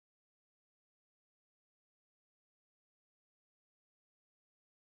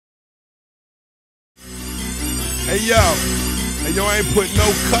Hey yo, I ain't put no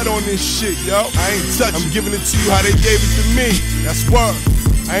cut on this shit, yo. I ain't touch it. I'm giving it to you how they gave it to me. That's word.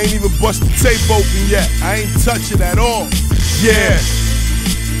 I ain't even bust the tape open yet. I ain't touch it at all. Yeah.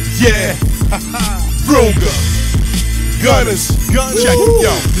 Ruga. Gunners. Check it,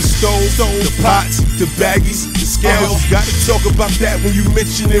 yo. The stoves, the pots, the baggies, the scales. Gotta talk about that when you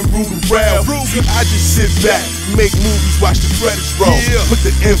mention it, RUGA-RELL. I just sit back, make movies, watch the credits roll. Put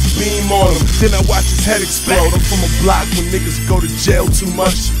the inf beam on him, then I watch his head explode. I'm from a block when niggas go to jail too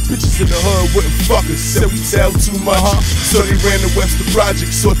much. Bitches in the hood wouldn't fuck us, said we tell too much. So they ran the Webster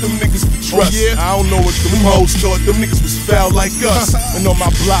Project, sought them niggas for trust. I don't know what them hoes thought, them niggas was foul like us. And on my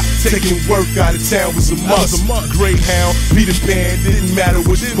block, taking work out of town was a must. Greyhound, Peter Pan, didn't matter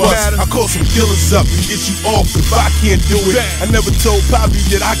which bus. I call some killers up and get you off if I can't do it. I never told Poppy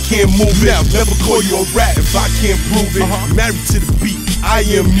that I can't move it. Never call you a rat if I can't prove it. Married to the beat, I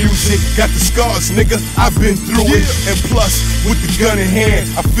am music. Got the scars, nigga, I've been through it. And plus, with the gun in hand,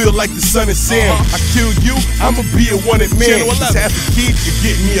 I feel like the son of Sam. I kill you, I'ma be a wanted man. Just half a kid, you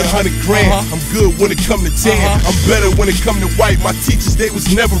get me 100 grand. I'm good when it come to tan. I'm better when it come to white. My teachers, they was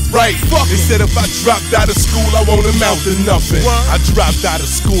never right. They said if I dropped out of school, I won't amount to nothing. I dropped out of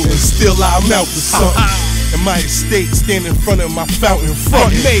school and still I amount to something. And my estate stand in front of my fountain,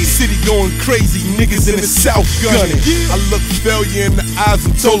 front made city going crazy, niggas in the south gunning. I look failure in the eyes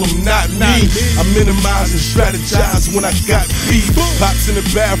and told them not me. I minimize and strategize when I got beef. Pops in the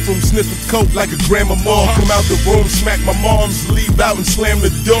bathroom, sniffing coke like a grandma mom. Come out the room, smack my moms, leave out and slam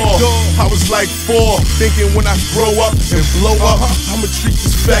the door. I was like 4, thinking when I grow up and blow up, I'ma treat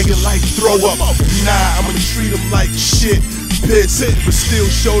this faggot like throw up. Nah, I'ma treat him like shit. Pissed, but still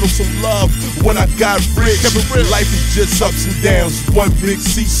showed him some love when I got rich. Life is just ups and downs, one big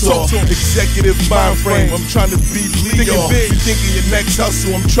seesaw. Executive mind frame, I'm trying to be Leo. You thinking your next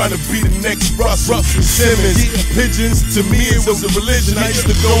hustle, I'm trying to be the next Russell Simmons. Pigeons, to me it was a religion. I used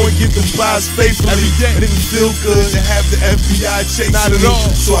to go and get them pies faithfully. It didn't feel good to have the FBI chasing me,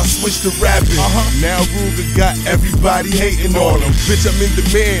 so I switched to rapping. Now Ruga got everybody hating on him. Bitch, I'm in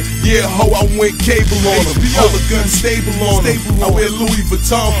demand. Yeah, ho, I went cable on him. Hold a gun stable on him. I wear Louis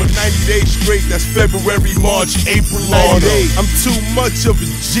Vuitton for 90 days straight. That's February, March, April on him. I'm too much of a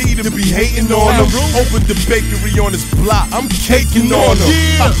G to be hating on him. Opened the bakery on his block, I'm caking on him.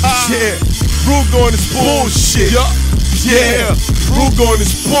 Yeah, Ruga on his bullshit. Yeah, Ruga on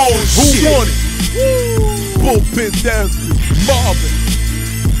his bullshit. Who want it? Bullpen down, Marvin.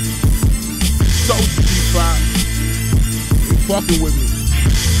 Soldier G5. You fucking with me.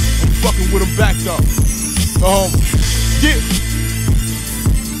 I'm fucking with him back up. Yeah,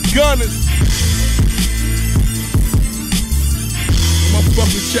 Gunners. My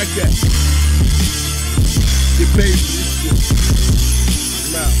fucking check at. Get paid for this shit.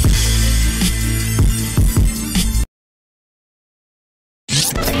 I'm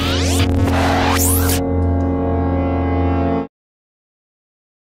out.